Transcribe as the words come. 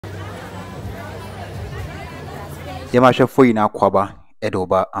Yamasha for you now, Quaba,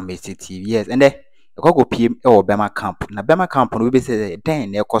 Edoba, amistytv. Yes, and then a go PM or Bema camp. Now, Bema camp will be said,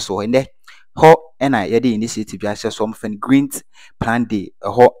 then, their cost and there. Ho and I the initiative I share something green plan day a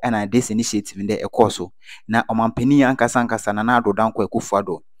ho and I this initiative in there a course. Now Omampeni Ankasankasa Nanado Danko Akufo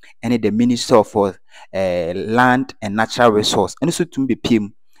Addo and the Minister of Land and Natural Resource and so to be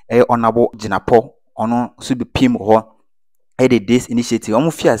PM honorable Jinapor ono so be PM ho did this initiative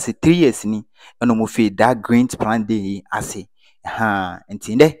almost 3 years ni and almost that green plan day ase and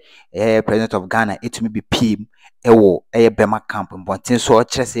President of Ghana it may be PM ewo Bema camp but so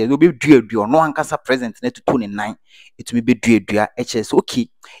say no be dua no ankasa present na to 29 it may be dua HS okay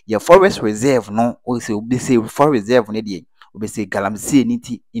your forest reserve no o say forest reserve ne dey o say galamsey ni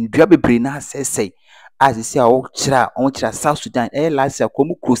ti ndua bebre na say as say o chira South Sudan last year ko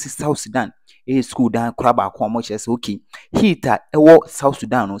mu close South Sudan school dan kura ba ko mo say okay heater ewo South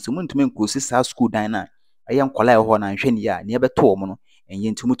Sudan no so muntumi close South school dan na nkola ho na nhwe ni ya ne beto mo no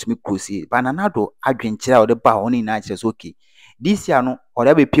enye ntumi close ba na nado adwenkyira o de ba ho ni na kire okay this year no o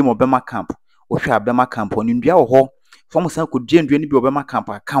de be pim Bema camp o hwa Bema camp oni ndua ho fom san ko die ndua ni bi Bema camp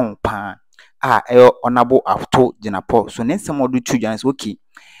account pa honorable Akufo Jinapor so ne nsem odo tu jan okay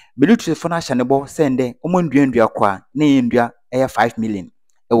military for na hyanebo sende o mo ndua kwa na ye ndua 5 million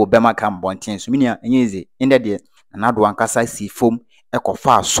ewo Bema camp bonten so minia enye eze inde de na nado ankasa si fom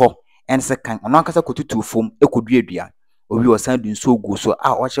ekofa so and second ono ankasa kotutu fom ekoduadua obi osan du nso go so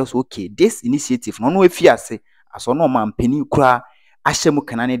o che so okay this initiative no efiase aso no ma mpeni kura ahyem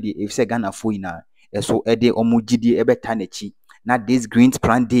kanane de efise Ghana fo ina eso ede omugidi ebeta nachi na this green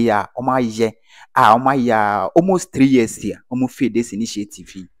plan day a omaye almost 3 years here omufe this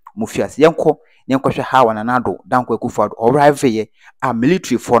initiative omufiase yenko hwe hawa na nado Danko Akufo Addo arrive ye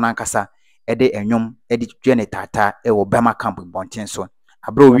military for na ankasa ede enwom ede twene tata ewo Bema camp bonten so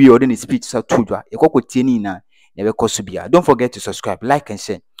abro we odin speech so tudwa ekokotie ni na never bia. Don't forget to subscribe, like and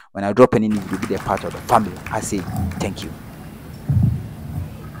share. When I drop any new video, be a part of the family. I say thank you.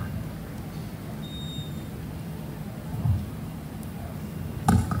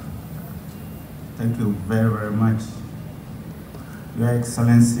 Thank you very, very much. Your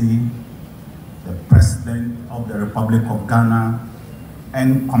Excellency, the President of the Republic of Ghana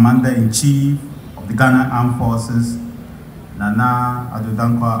and Commander-in-Chief of the Ghana Armed Forces, Nana Addo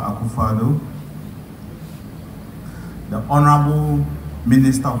Danko Akufo Addo, the Honorable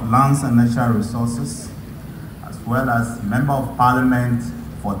Minister of Lands and Natural Resources, as well as Member of Parliament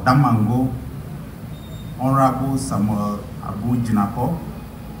for Damango, Honorable Samuel Abu Jinapor,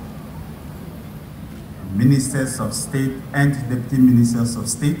 Ministers of State and Deputy Ministers of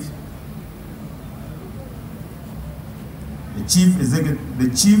State,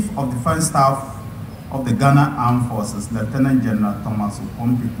 the Chief of Defense Staff of the Ghana Armed Forces, Lieutenant General Thomas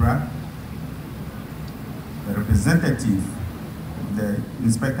Okompipra, the representative of the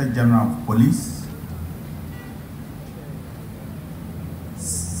Inspector General of Police,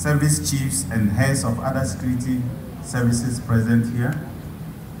 service chiefs and heads of other security services present here,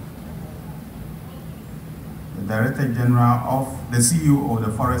 the Director General of the CEO of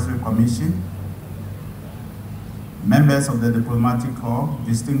the Forestry Commission, members of the Diplomatic Corps,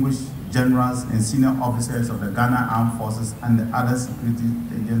 distinguished generals and senior officers of the Ghana Armed Forces and the other security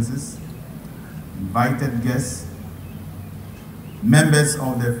agencies, invited guests, members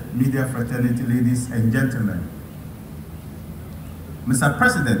of the media fraternity, ladies and gentlemen. Mr.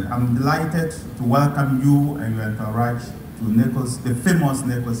 President, I'm delighted to welcome you and your entourage to the famous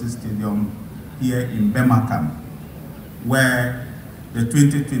Nekosi Stadium here in Bema camp, where the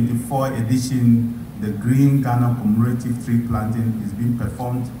 2024 edition, the Green Ghana Commemorative Tree Planting, is being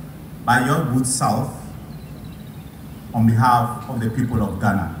performed by your good self on behalf of the people of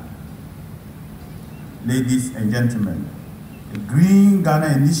Ghana. Ladies and gentlemen, the Green Ghana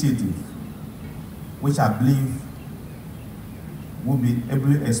Initiative, which I believe will be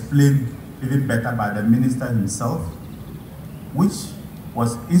able to explain even better by the Minister himself, which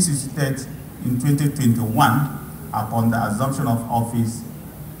was instituted in 2021 upon the assumption of office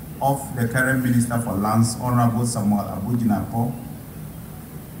of the current Minister for Lands, Honorable Samuel Abu Jinapor,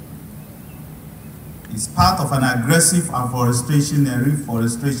 is part of an aggressive afforestation and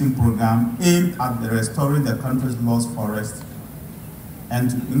reforestation program aimed at restoring the country's lost forest and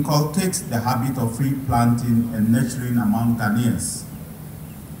to inculcate the habit of free planting and nurturing among Ghanaians.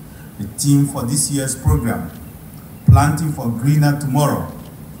 The theme for this year's program, Planting for Greener Tomorrow,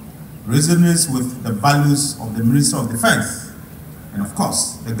 resonates with the values of the Minister of Defense and, of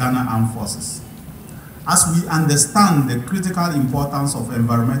course, the Ghana Armed Forces. As we understand the critical importance of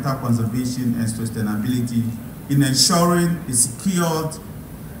environmental conservation and sustainability in ensuring a secured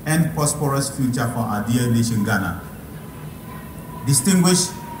and prosperous future for our dear nation Ghana,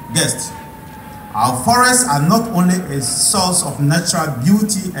 distinguished guests, our forests are not only a source of natural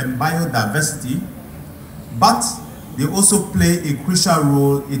beauty and biodiversity, but they also play a crucial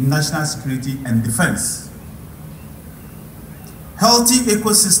role in national security and defense. Healthy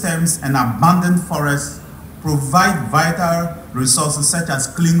ecosystems and abundant forests provide vital resources such as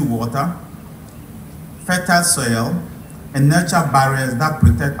clean water, fertile soil, and natural barriers that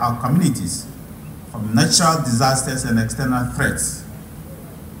protect our communities from natural disasters and external threats.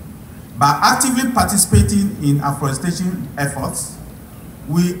 By actively participating in afforestation efforts,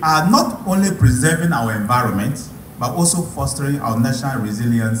 we are not only preserving our environment, but also fostering our national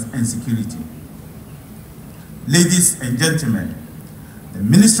resilience and security. Ladies and gentlemen, the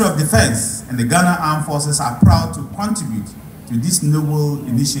Ministry of Defense and the Ghana Armed Forces are proud to contribute to this noble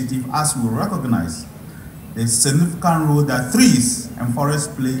initiative as we recognize the significant role that trees and forests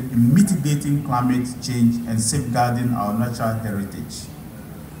play in mitigating climate change and safeguarding our natural heritage.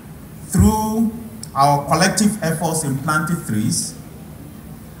 Through our collective efforts in planting trees,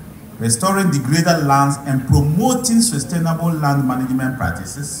 restoring degraded lands, and promoting sustainable land management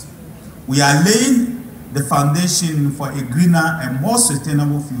practices, we are laying the foundation for a greener and more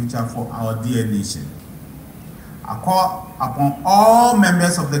sustainable future for our dear nation. I call upon all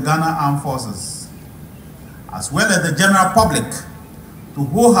members of the Ghana Armed Forces, as well as the general public, to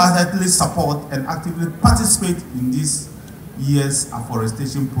wholeheartedly support and actively participate in this year's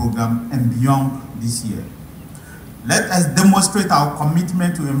afforestation program and beyond this year. Let us demonstrate our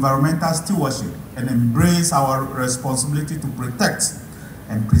commitment to environmental stewardship and embrace our responsibility to protect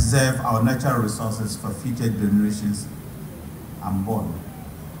and preserve our natural resources for future generations unborn.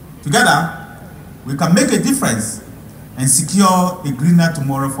 Together, we can make a difference and secure a greener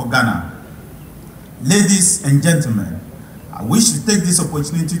tomorrow for Ghana. Ladies and gentlemen, I wish to take this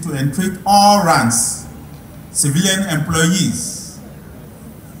opportunity to entreat all ranks, civilian employees,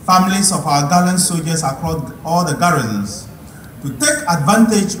 families of our gallant soldiers across all the garrisons, to take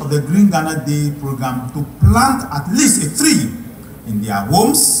advantage of the Green Ghana Day program to plant at least a tree in their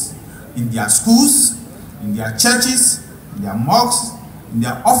homes, in their schools, in their churches, in their mosques, in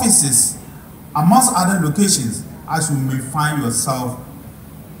their offices, amongst other locations, as you may find yourself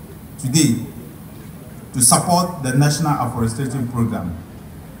today, to support the National Afforestation Program.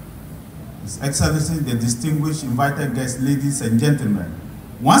 His Excellency, the distinguished invited guests, ladies and gentlemen,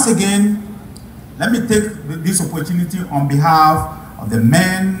 once again, let me take this opportunity on behalf of the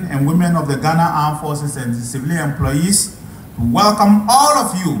men and women of the Ghana Armed Forces and the civilian employees to welcome all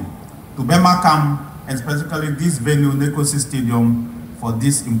of you to Bema Camp, and specifically this venue, Nekosi Stadium, for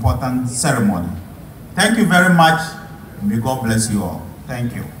this important ceremony. Thank you very much, and may God bless you all.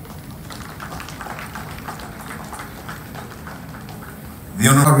 Thank you. The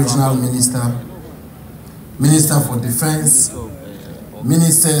Honorable Regional Minister, Minister for Defense,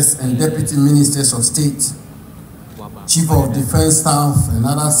 Ministers and Deputy Ministers of State, Chief of Defense Staff and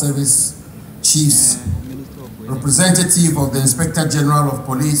other service chiefs, representative of the Inspector General of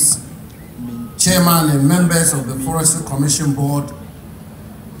Police, Chairman and members of the Forestry Commission Board,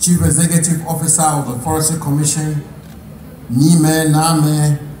 Chief Executive Officer of the Forestry Commission, Nime,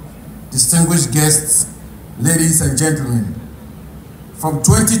 Name, distinguished guests, ladies and gentlemen. From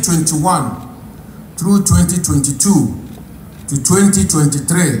 2021 through 2022 to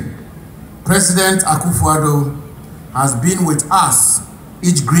 2023, President Akufo Addo has been with us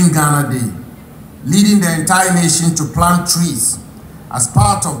each Green Ghana Day, leading the entire nation to plant trees as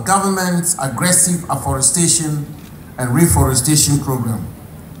part of government's aggressive afforestation and reforestation program.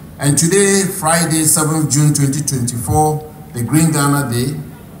 And today, Friday, 7th June 2024, the Green Ghana Day,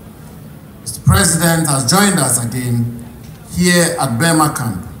 Mr. President has joined us again here at Bema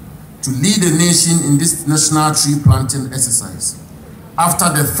Camp to lead the nation in this national tree planting exercise. After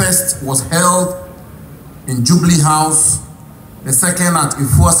the first was held in Jubilee House, the second at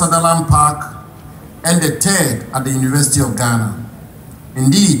Ifua Sutherland Park, and the third at the University of Ghana.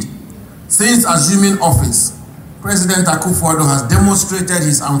 Indeed, since assuming office, President Akufo Addo has demonstrated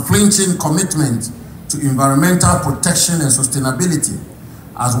his unflinching commitment to environmental protection and sustainability,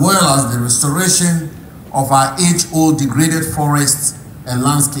 as well as the restoration of our age-old degraded forests and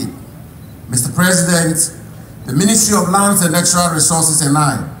landscape. Mr. President, the Ministry of Lands and Natural Resources and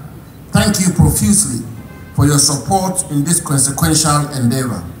I thank you profusely for your support in this consequential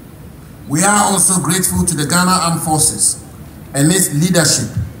endeavor. We are also grateful to the Ghana Armed Forces and its leadership,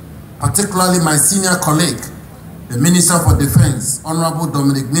 particularly my senior colleague, the Minister for Defense, Honorable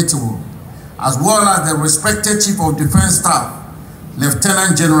Dominic Nitiwo, as well as the respected Chief of Defense Staff,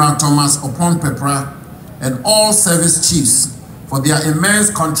 Lieutenant General Thomas Opon Pepra, and all service chiefs for their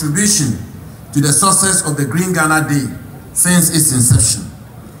immense contribution to the success of the Green Ghana Day since its inception.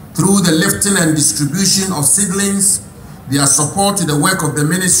 Through the lifting and distribution of seedlings, their support to the work of the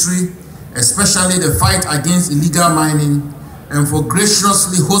ministry, especially the fight against illegal mining, and for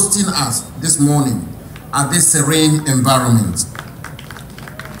graciously hosting us this morning at this serene environment.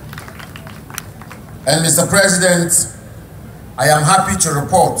 And Mr. President, I am happy to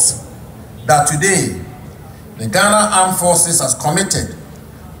report that today, the Ghana Armed Forces has committed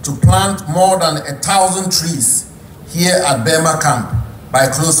to plant more than 1,000 trees here at Burma Camp by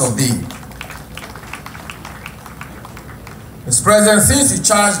close of day. Mr. President, since you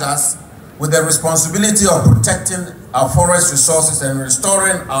charged us with the responsibility of protecting our forest resources and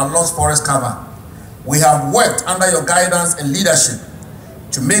restoring our lost forest cover, we have worked under your guidance and leadership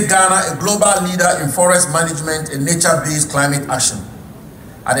to make Ghana a global leader in forest management and nature-based climate action.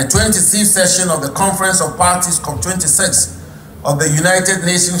 At the 26th session of the Conference of Parties COP26 of the United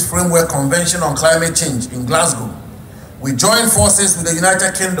Nations Framework Convention on Climate Change in Glasgow, we joined forces with the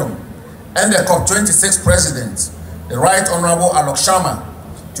United Kingdom and the COP26 President, the Right Honorable Alok Sharma,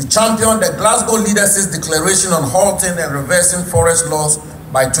 to champion the Glasgow Leaders' Declaration on halting and reversing forest loss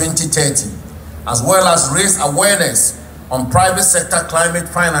by 2030, as well as raise awareness on private sector climate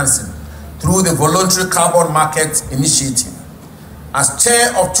financing through the Voluntary Carbon Market Initiative. As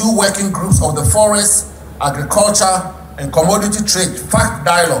chair of two working groups of the Forest, Agriculture and Commodity Trade FACT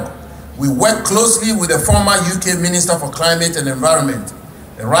Dialogue, we work closely with the former UK Minister for Climate and Environment,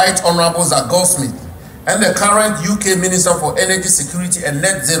 the Right Honourable Zach Goldsmith, and the current UK Minister for Energy Security and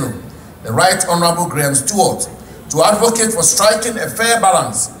Net Zero, the Right Honourable Graham Stewart, to advocate for striking a fair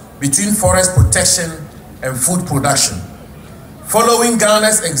balance between forest protection and food production. Following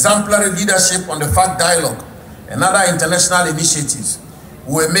Ghana's exemplary leadership on the FACT Dialogue and other international initiatives,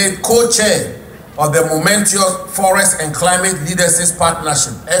 we were made co-chair of the momentous Forest and Climate Leaders'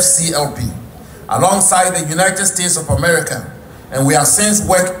 Partnership, FCLP, alongside the United States of America, and we have since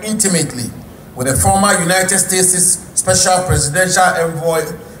worked intimately with the former United States Special Presidential Envoy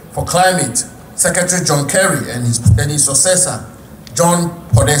for Climate, Secretary John Kerry, and his successor, John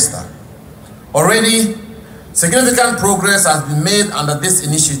Podesta. Already, significant progress has been made under this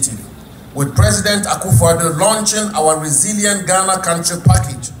initiative, with President Akufo Addo launching our Resilient Ghana Country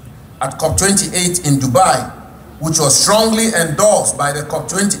Package at COP28 in Dubai, which was strongly endorsed by the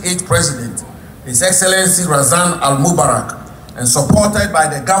COP28 President, His Excellency Razan Al Mubarak, and supported by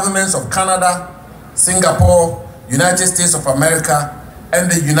the governments of Canada, Singapore, United States of America,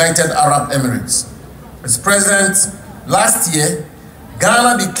 and the United Arab Emirates. Mr. President, last year,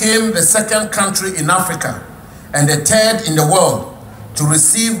 Ghana became the second country in Africa and the third in the world to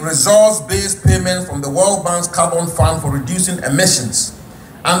receive resource-based payments from the World Bank's Carbon Fund for reducing emissions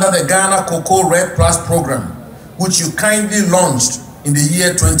under the Ghana Cocoa Red Plus program, which you kindly launched in the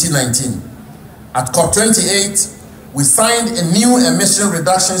year 2019. At COP28, we signed a new emission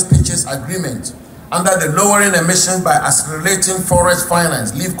reduction purchase agreement under the Lowering Emissions by Accelerating Forest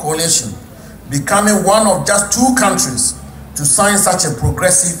Finance (LEAF) Coalition, becoming one of just two countries to sign such a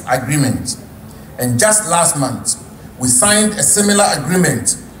progressive agreement. And just last month, we signed a similar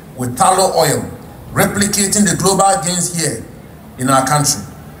agreement with Tallow Oil, replicating the global gains here in our country.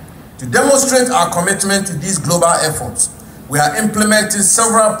 To demonstrate our commitment to these global efforts, we are implementing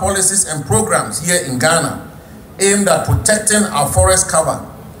several policies and programs here in Ghana aimed at protecting our forest cover,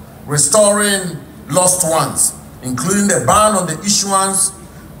 restoring lost ones, including the ban on the issuance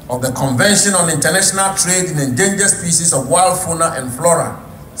of the Convention on International Trade in Endangered Species of Wild Fauna and Flora,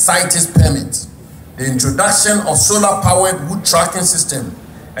 CITES permit, the introduction of solar-powered wood tracking system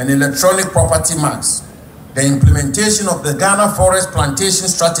and electronic property marks, the implementation of the Ghana Forest Plantation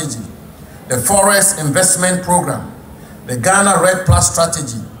Strategy, the Forest Investment Program, the Ghana Red Plus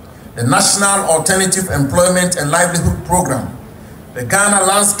Strategy, the National Alternative Employment and Livelihood Program, the Ghana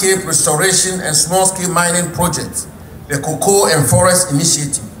Landscape Restoration and Small-Scale Mining Project, the Cocoa and Forest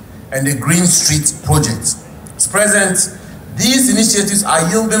Initiative, and the Green Street Project. Mr. President, these initiatives are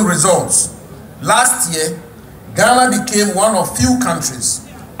yielding results. Last year, Ghana became one of few countries,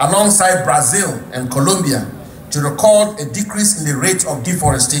 alongside Brazil and Colombia, to record a decrease in the rate of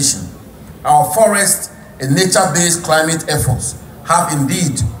deforestation. Our forest and nature-based climate efforts have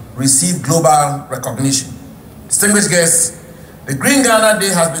indeed received global recognition. Distinguished guests, the Green Ghana Day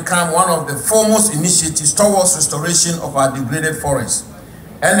has become one of the foremost initiatives towards restoration of our degraded forests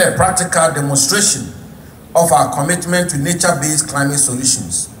and a practical demonstration of our commitment to nature-based climate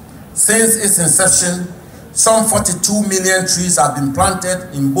solutions. Since its inception, some 42 million trees have been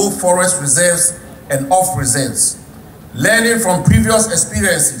planted in both forest reserves and off reserves. Learning from previous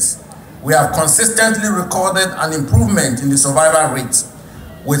experiences, we have consistently recorded an improvement in the survival rate.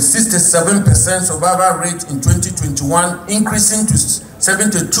 with 67% survival rate in 2021, increasing to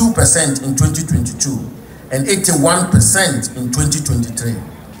 72% in 2022 and 81% in 2023.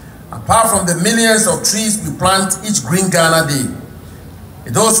 Apart from the millions of trees we plant each Green Ghana Day,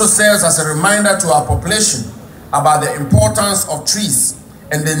 it also serves as a reminder to our population about the importance of trees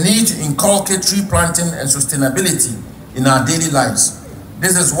and the need to inculcate tree planting and sustainability in our daily lives.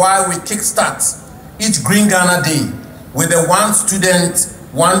 This is why we kickstart each Green Ghana Day with the One Student,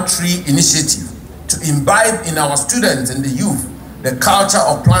 One Tree initiative to imbibe in our students and the youth the culture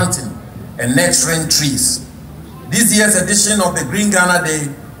of planting and nurturing trees. This year's edition of the Green Ghana Day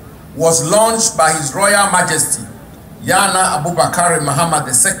was launched by His Royal Majesty Yana Abubakar Muhammad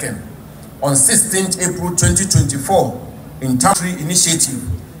II on 16th April 2024 in Town Tree Initiative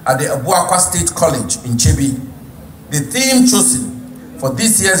at the Abuakwa State College in Chebi. The theme chosen for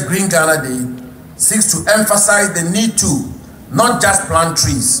this year's Green Ghana Day seeks to emphasize the need to not just plant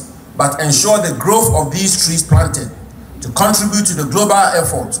trees, but ensure the growth of these trees planted to contribute to the global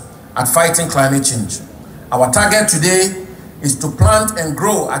effort at fighting climate change. Our target today is to plant and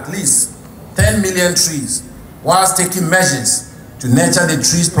grow at least 10 million trees whilst taking measures to nurture the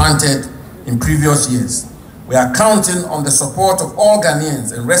trees planted in previous years. We are counting on the support of all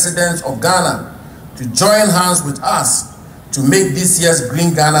Ghanaians and residents of Ghana to join hands with us to make this year's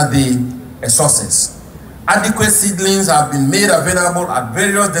Green Ghana Day a success. Adequate seedlings have been made available at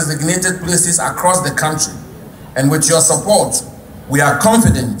various designated places across the country, and with your support, we are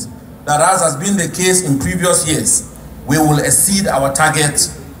confident that, as has been the case in previous years, we will exceed our target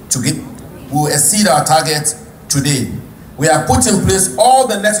today. We have put in place all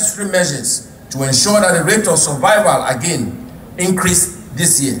the necessary measures to ensure that the rate of survival again increased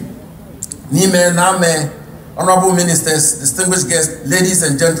this year. Nime, Name, honorable ministers, distinguished guests, ladies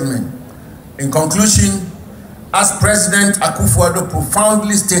and gentlemen, in conclusion, as President Akufo Addo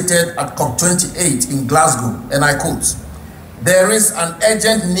profoundly stated at COP28 in Glasgow, and I quote, "There is an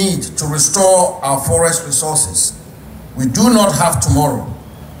urgent need to restore our forest resources. We do not have tomorrow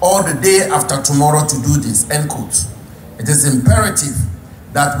or the day after tomorrow to do this," end quote. It is imperative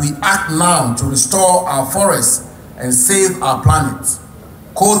that we act now to restore our forests and save our planet.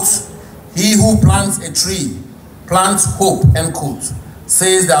 Quote, "He who plants a tree plants hope," end quote,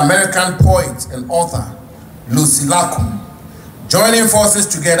 says the American poet and author Lucy Lacombe. Joining forces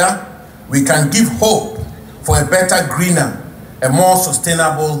together, we can give hope for a better, greener, and more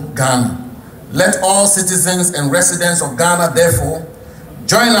sustainable Ghana. Let all citizens and residents of Ghana, therefore,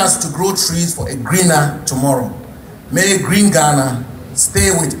 join us to grow trees for a greener tomorrow. May Green Ghana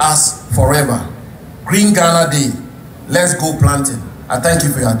stay with us forever. Green Ghana Day, let's go planting. I thank you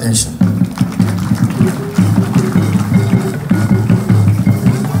for your attention.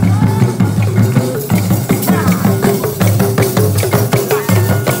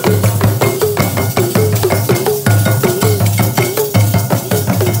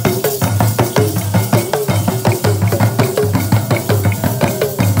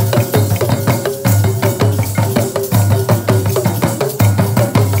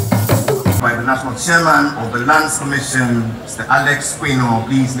 Chairman of the Lands Commission, Mr. Alex Quino.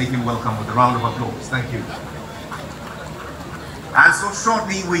 Please make him welcome with a round of applause. Thank you. And so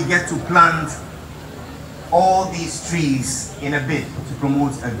shortly we get to plant all these trees in a bid to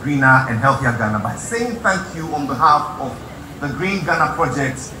promote a greener and healthier Ghana by saying thank you on behalf of the Green Ghana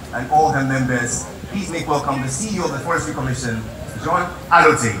Project and all her members. Please make welcome the CEO of the Forestry Commission, John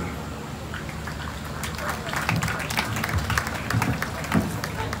Alote.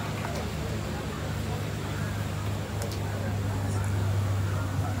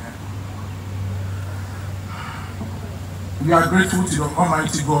 We are grateful to the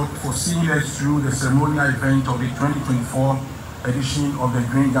Almighty God for seeing us through the ceremonial event of the 2024 edition of the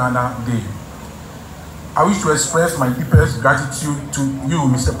Green Ghana Day. I wish to express my deepest gratitude to you,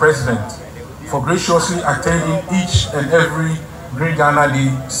 Mr. President, for graciously attending each and every Green Ghana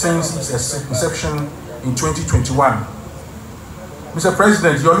Day since its inception in 2021. Mr.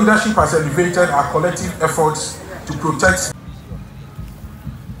 President, your leadership has elevated our collective efforts to protect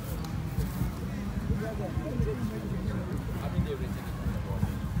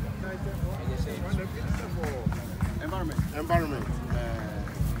environment.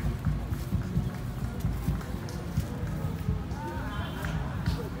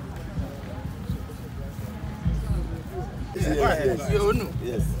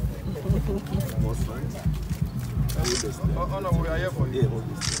 Yes. Most fun. Oh no, we are here for you.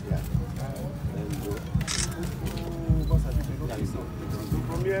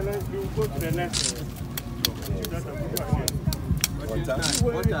 From here, you go to the next.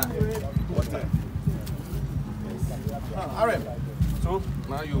 Water. RM. So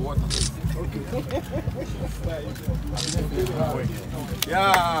now you water. Okay.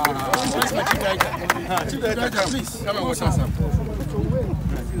 Yeah. Where's my chief director? Chief director, please come and water some.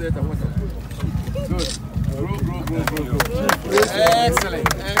 Chief director, water. Good. Grow. Excellent.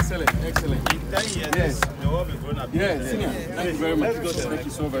 Yes. Yes. Senior. Thank you very much. Thank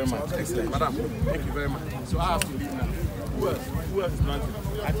you so very much. Excellent. Madam, thank you very much. So I have to leave now. Who else is planting?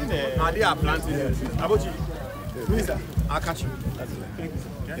 I think they are planting here. Abochi. Minister, I'll catch you. Thank you.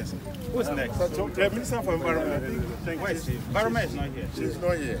 Yes. Who's next? The Minister for Environment. Where is she? Environment is not here. She's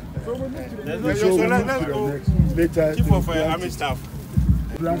not here. So let's go. Later. Chief of Army Staff.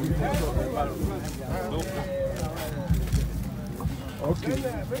 Okay.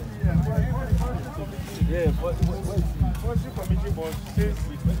 Yeah, but what's your committee boss says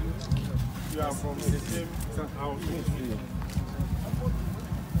you are from the same house.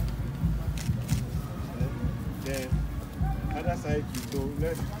 The other side, so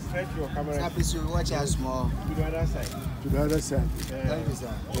let's set your camera. Happy to watch us more. To the other side. To the other side. Thank you,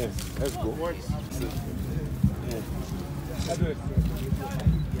 sir. Yes, let's go. Watch.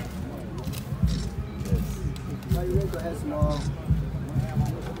 Are you going to us more?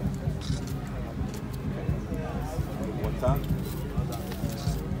 Water.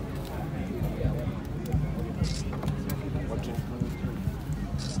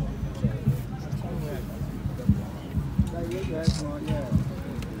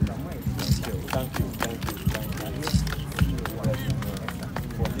 Thank you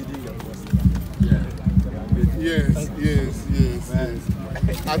for leading your voice. Yes.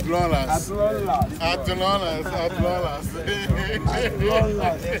 At long last. Oh my God. Thank you very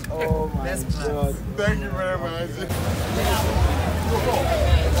much.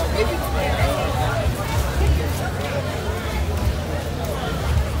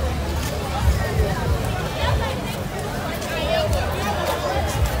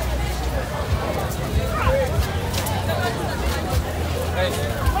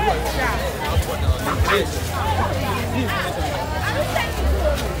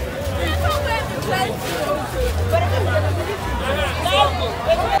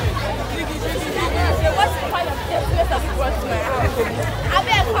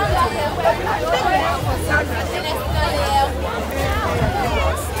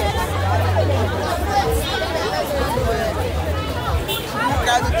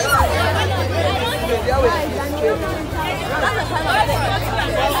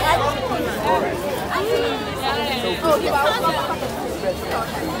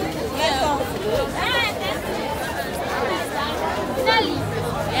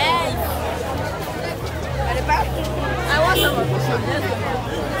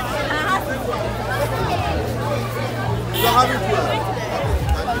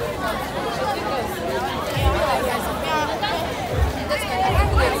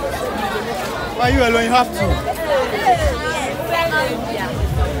 Why you alone? You have to.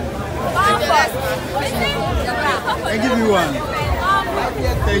 I give you one.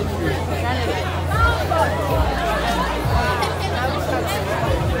 Thank you.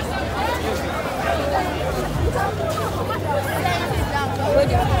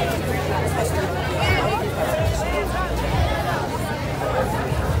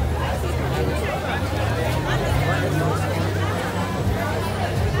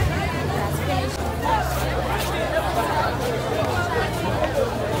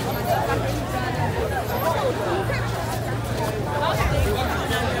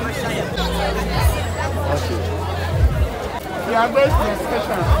 We are going to the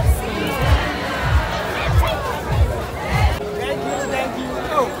station. Thank you.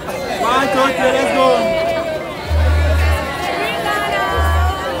 Oh. 1, 2, 3, let's go.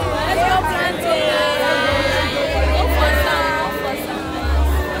 Let's go planting.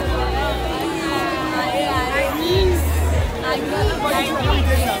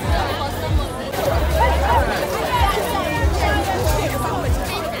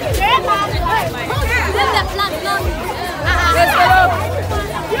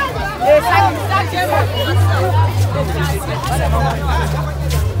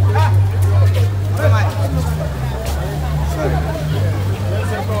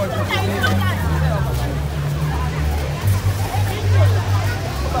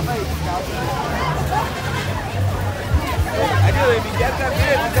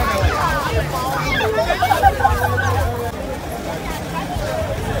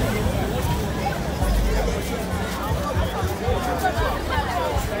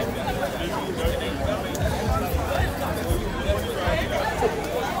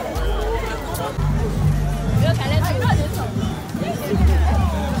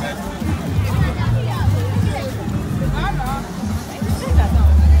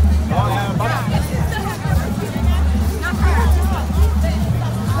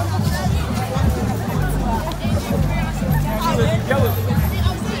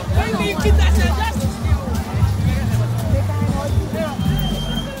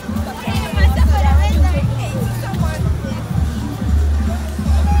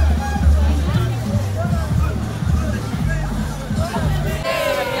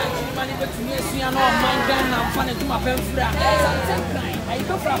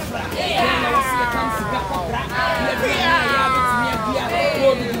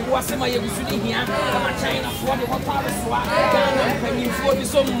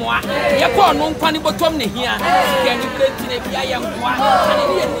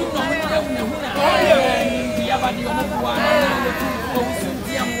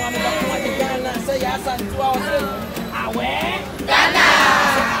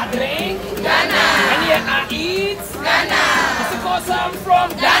 I'm from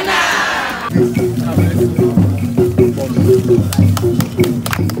Ghana.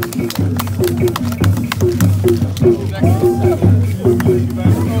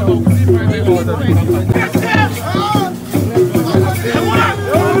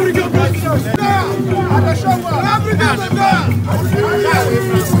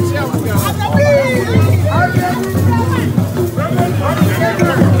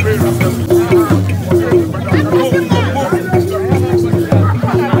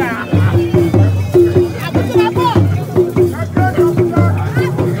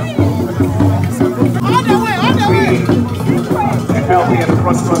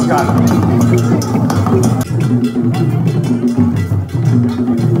 Prosperous Ghana.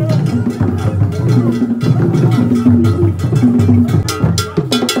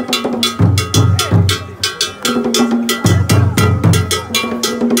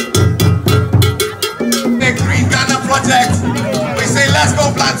 The Green Ghana Project. We say let's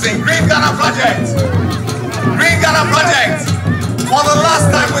go planting. Green Ghana Project. Green Ghana Project. For the last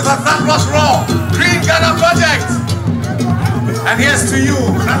time with a thunderous roar. Green Ghana Project. And here's to you,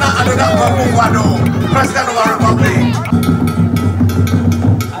 President Akufo Addo, President of our Republic.